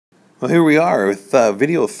Well, here we are with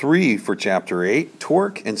video 3 for Chapter 8,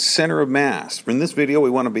 Torque and Center of Mass. In this video, we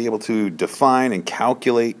want to be able to define and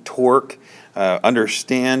calculate torque,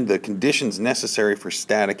 understand the conditions necessary for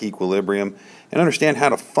static equilibrium, and understand how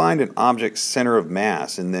to find an object's center of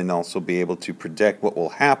mass, and then also be able to predict what will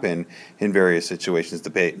happen in various situations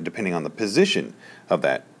depending on the position of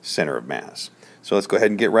that center of mass. So let's go ahead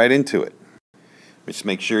and get right into it. Just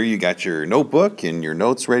make sure you got your notebook and your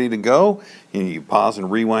notes ready to go, and you pause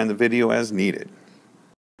and rewind the video as needed.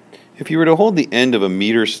 If you were to hold the end of a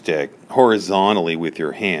meter stick horizontally with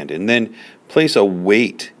your hand and then place a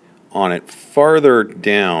weight on it farther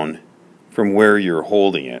down from where you're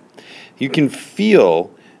holding it, you can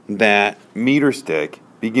feel that meter stick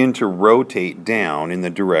begin to rotate down in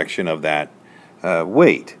the direction of that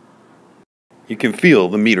weight. You can feel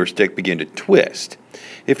the meter stick begin to twist.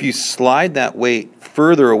 If you slide that weight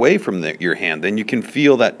further away from your hand, then you can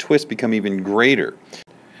feel that twist become even greater.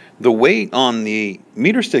 The weight on the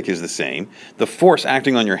meter stick is the same. The force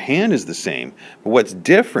acting on your hand is the same. But what's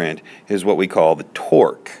different is what we call the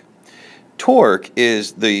torque. Torque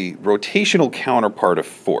is the rotational counterpart of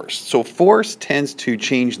force. So force tends to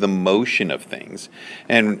change the motion of things,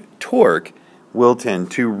 and torque will tend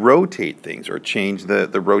to rotate things or change the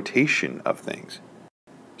rotation of things.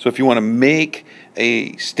 So if you want to make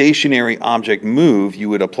a stationary object move, you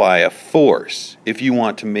would apply a force. If you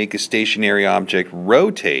want to make a stationary object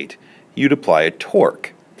rotate, you'd apply a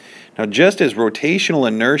torque. Now, just as rotational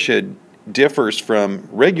inertia differs from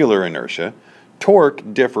regular inertia,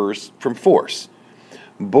 torque differs from force.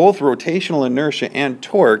 Both rotational inertia and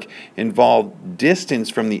torque involve distance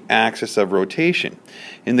from the axis of rotation.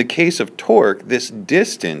 In the case of torque, this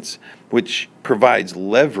distance, which provides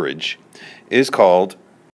leverage, is called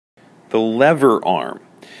the lever arm.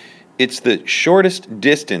 It's the shortest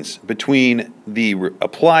distance between the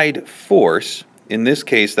applied force, in this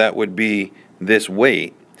case that would be this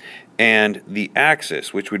weight, and the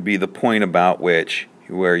axis, which would be the point about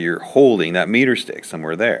where you're holding that meter stick,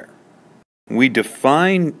 somewhere there. We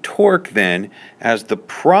define torque then as the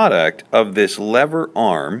product of this lever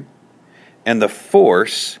arm and the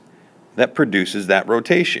force that produces that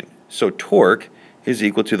rotation. So torque is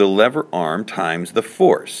equal to the lever arm times the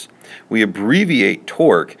force. We abbreviate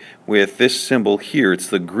torque with this symbol here. It's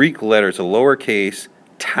the Greek letters, a lowercase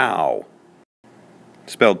tau,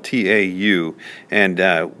 spelled T-A-U,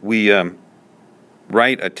 and we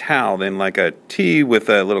write a tau then like a T with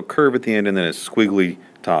a little curve at the end and then a squiggly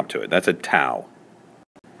top to it. That's a tau.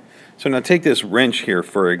 So now take this wrench here,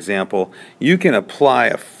 for example. You can apply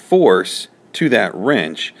a force to that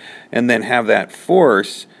wrench and then have that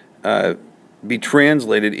force be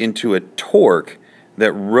translated into a torque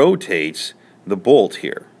that rotates the bolt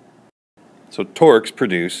here. So torques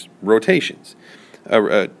produce rotations.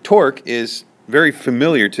 Torque is very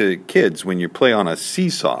familiar to kids when you play on a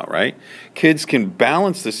seesaw, right? Kids can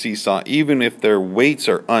balance the seesaw even if their weights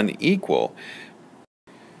are unequal,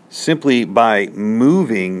 simply by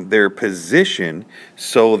moving their position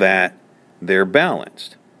so that they're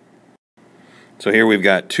balanced. So here we've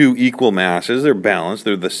got two equal masses. They're balanced.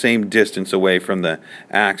 They're the same distance away from the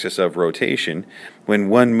axis of rotation. When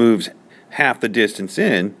one moves half the distance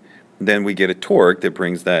in, then we get a torque that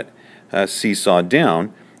brings that seesaw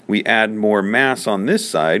down. We add more mass on this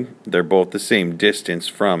side. They're both the same distance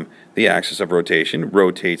from the axis of rotation. It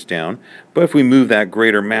rotates down. But if we move that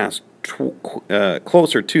greater mass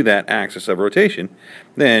closer to that axis of rotation,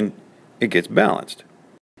 then it gets balanced.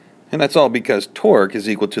 And that's all because torque is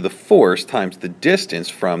equal to the force times the distance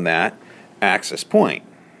from that axis point.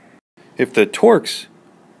 If the torques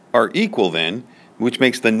are equal then, which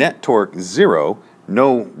makes the net torque 0,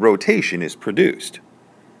 no rotation is produced.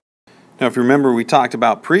 Now, if you remember, we talked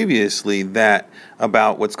about previously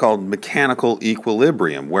about what's called mechanical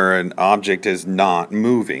equilibrium, where an object is not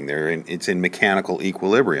moving. It's in mechanical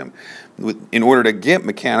equilibrium. In order to get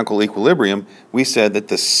mechanical equilibrium, we said that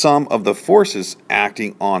the sum of the forces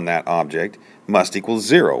acting on that object must equal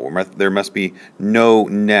 0, or there must be no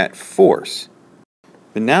net force.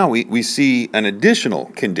 But now we see an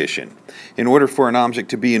additional condition. In order for an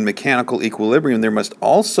object to be in mechanical equilibrium, there must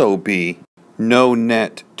also be no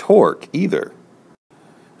net torque either.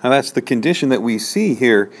 Now that's the condition that we see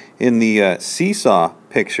here in the seesaw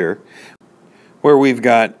picture, where we've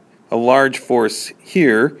got a large force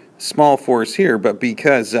here, small force here, but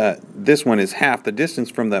because this one is half the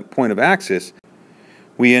distance from that point of axis,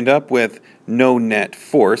 we end up with no net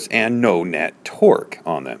force and no net torque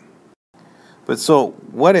on them. But so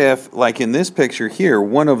what if, like in this picture here,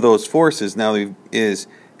 one of those forces now is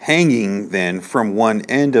hanging then from one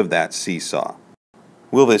end of that seesaw?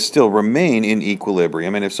 will this still remain in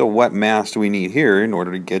equilibrium? And if so, what mass do we need here in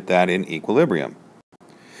order to get that in equilibrium?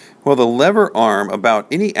 Well, the lever arm about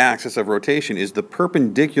any axis of rotation is the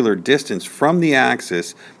perpendicular distance from the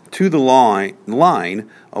axis to the line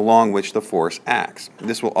along which the force acts.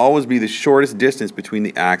 This will always be the shortest distance between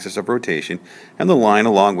the axis of rotation and the line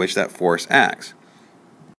along which that force acts.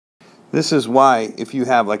 This is why if you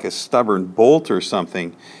have like a stubborn bolt or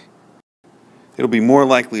something, it'll be more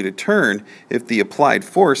likely to turn if the applied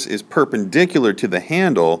force is perpendicular to the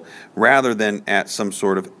handle rather than at some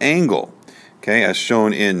sort of angle. Okay, as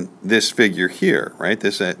shown in this figure here, right?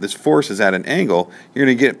 This force is at an angle. You're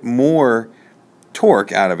going to get more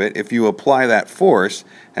torque out of it if you apply that force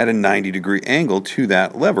at a 90-degree angle to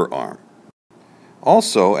that lever arm.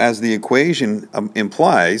 Also, as the equation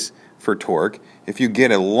implies for torque, if you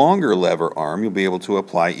get a longer lever arm, you'll be able to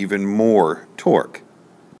apply even more torque.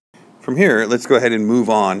 From here, let's go ahead and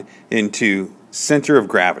move on into center of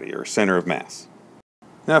gravity or center of mass.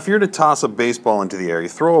 Now, if you're to toss a baseball into the air, you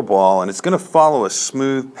throw a ball and it's going to follow a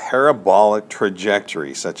smooth parabolic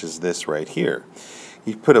trajectory such as this right here.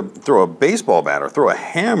 You throw a baseball bat or throw a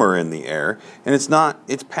hammer in the air, and its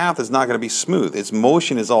path is not going to be smooth. Its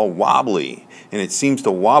motion is all wobbly, and it seems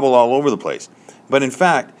to wobble all over the place. But in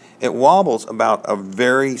fact, it wobbles about a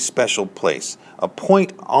very special place, a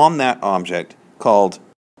point on that object called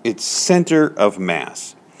its center of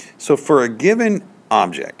mass. So for a given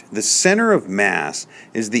object, the center of mass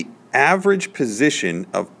is the average position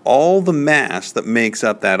of all the mass that makes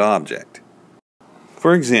up that object.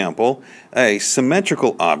 For example, a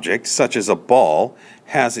symmetrical object, such as a ball,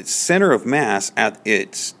 has its center of mass at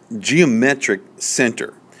its geometric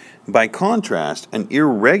center. By contrast, an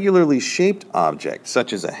irregularly shaped object,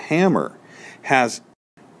 such as a hammer, has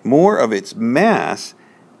more of its mass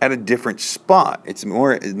at a different spot. It's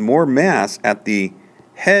more mass at the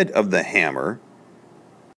head of the hammer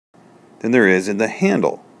than there is in the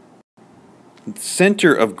handle.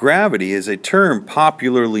 Center of gravity is a term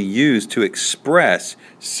popularly used to express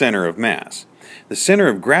center of mass. The center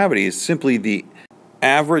of gravity is simply the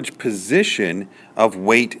average position of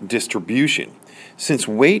weight distribution. Since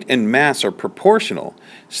weight and mass are proportional,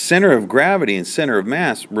 center of gravity and center of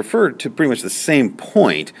mass refer to pretty much the same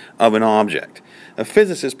point of an object. A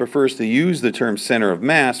physicist prefers to use the term center of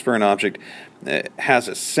mass for an object that has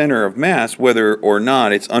a center of mass whether or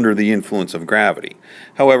not it's under the influence of gravity.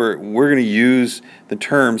 However, we're going to use the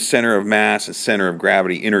term center of mass and center of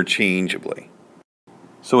gravity interchangeably.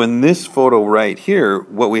 So in this photo right here,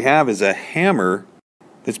 what we have is a hammer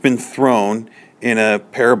that's been thrown in a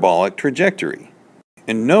parabolic trajectory.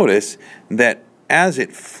 And notice that as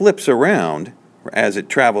it flips around, as it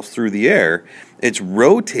travels through the air, it's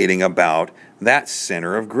rotating about that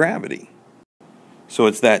center of gravity. So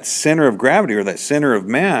it's that center of gravity or that center of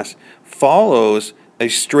mass follows a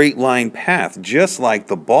straight line path just like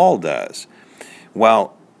the ball does,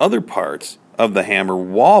 while other parts of the hammer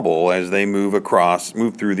wobble as they move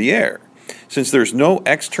through the air. Since there's no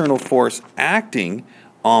external force acting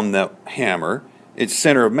on the hammer, its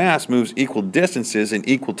center of mass moves equal distances in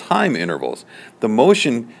equal time intervals. The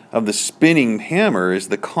motion of the spinning hammer is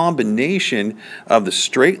the combination of the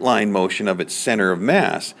straight line motion of its center of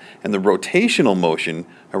mass and the rotational motion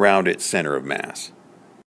around its center of mass.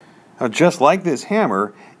 Now, just like this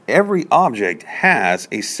hammer, every object has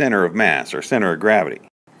a center of mass or center of gravity.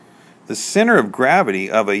 The center of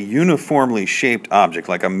gravity of a uniformly shaped object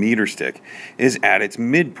like a meter stick is at its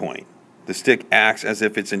midpoint. The stick acts as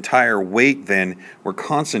if its entire weight then were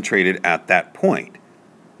concentrated at that point.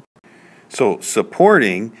 So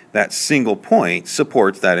supporting that single point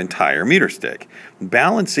supports that entire meter stick.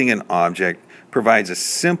 Balancing an object provides a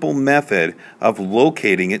simple method of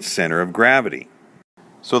locating its center of gravity.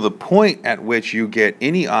 So the point at which you get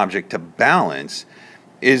any object to balance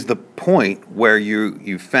is the point where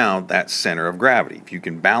you found that center of gravity. If you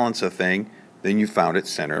can balance a thing, then you found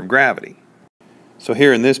its center of gravity. So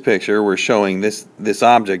here in this picture, we're showing this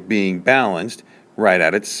object being balanced right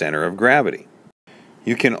at its center of gravity.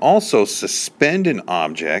 You can also suspend an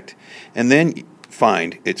object and then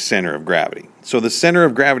find its center of gravity. So the center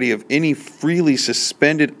of gravity of any freely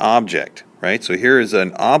suspended object, right? So here is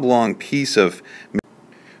an oblong piece of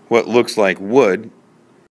what looks like wood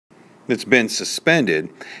that's been suspended,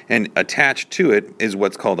 and attached to it is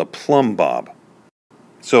what's called a plumb bob.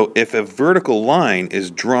 So if a vertical line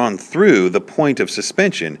is drawn through the point of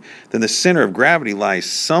suspension, then the center of gravity lies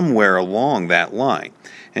somewhere along that line.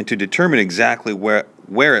 And to determine exactly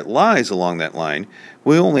where it lies along that line,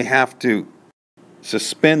 we only have to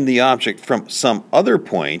suspend the object from some other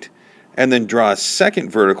point and then draw a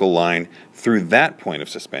second vertical line through that point of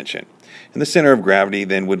suspension. And the center of gravity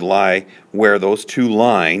then would lie where those two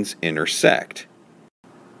lines intersect.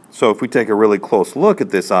 So if we take a really close look at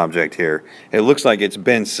this object here, it looks like it's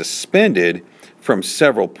been suspended from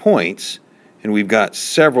several points, and we've got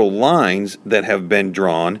several lines that have been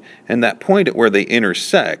drawn, and that point at where they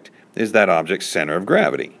intersect is that object's center of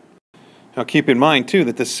gravity. Now keep in mind too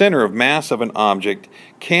that the center of mass of an object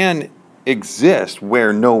can exist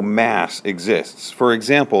where no mass exists. For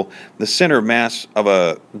example, the center of mass of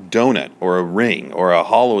a donut or a ring or a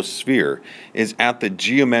hollow sphere is at the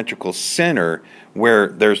geometrical center where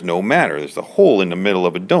there's no matter. There's a hole in the middle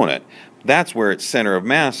of a donut. That's where its center of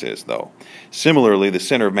mass is, though. Similarly, the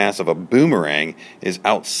center of mass of a boomerang is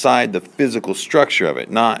outside the physical structure of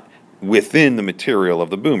it, not within the material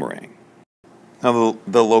of the boomerang. Now,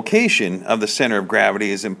 the location of the center of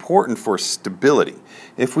gravity is important for stability.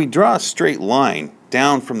 If we draw a straight line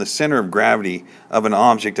down from the center of gravity of an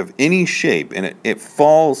object of any shape and it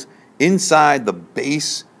falls inside the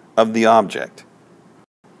base of the object,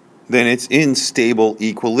 then it's in stable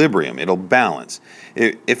equilibrium. It'll balance.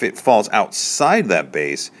 If it falls outside that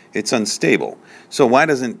base, it's unstable. So why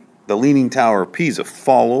doesn't the Leaning Tower of Pisa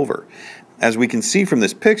fall over? As we can see from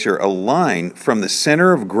this picture, a line from the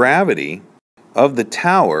center of gravity of the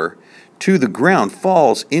tower to the ground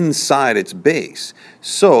falls inside its base.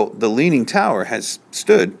 So the Leaning Tower has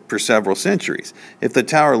stood for several centuries. If the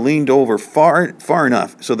tower leaned over far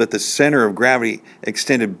enough so that the center of gravity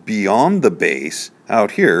extended beyond the base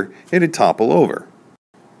out here, it'd topple over.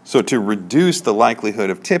 So to reduce the likelihood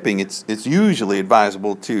of tipping, it's usually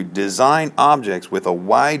advisable to design objects with a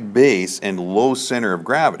wide base and low center of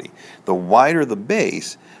gravity. The wider the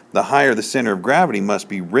base, the higher the center of gravity must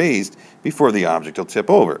be raised before the object will tip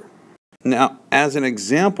over. Now, as an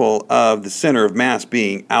example of the center of mass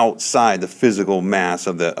being outside the physical mass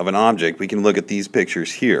of an object, we can look at these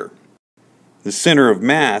pictures here. The center of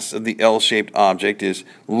mass of the L-shaped object is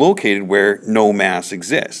located where no mass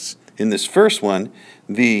exists. In this first one,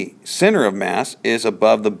 the center of mass is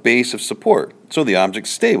above the base of support, so the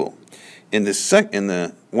object's stable. In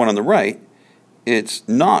the one on the right, it's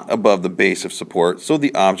not above the base of support, so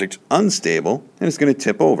the object's unstable and it's going to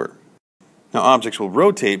tip over. Now, objects will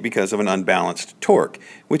rotate because of an unbalanced torque,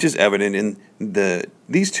 which is evident in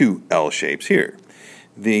these two L shapes here.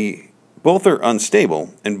 Both are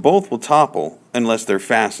unstable, and both will topple unless they're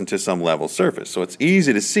fastened to some level surface. So it's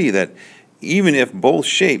easy to see that even if both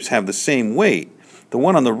shapes have the same weight, the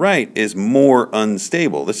one on the right is more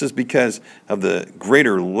unstable. This is because of the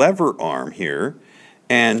greater lever arm here,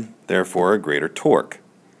 and therefore a greater torque.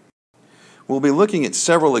 We'll be looking at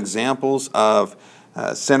several examples of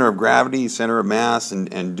center of gravity, center of mass,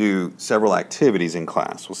 and do several activities in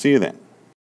class. We'll see you then.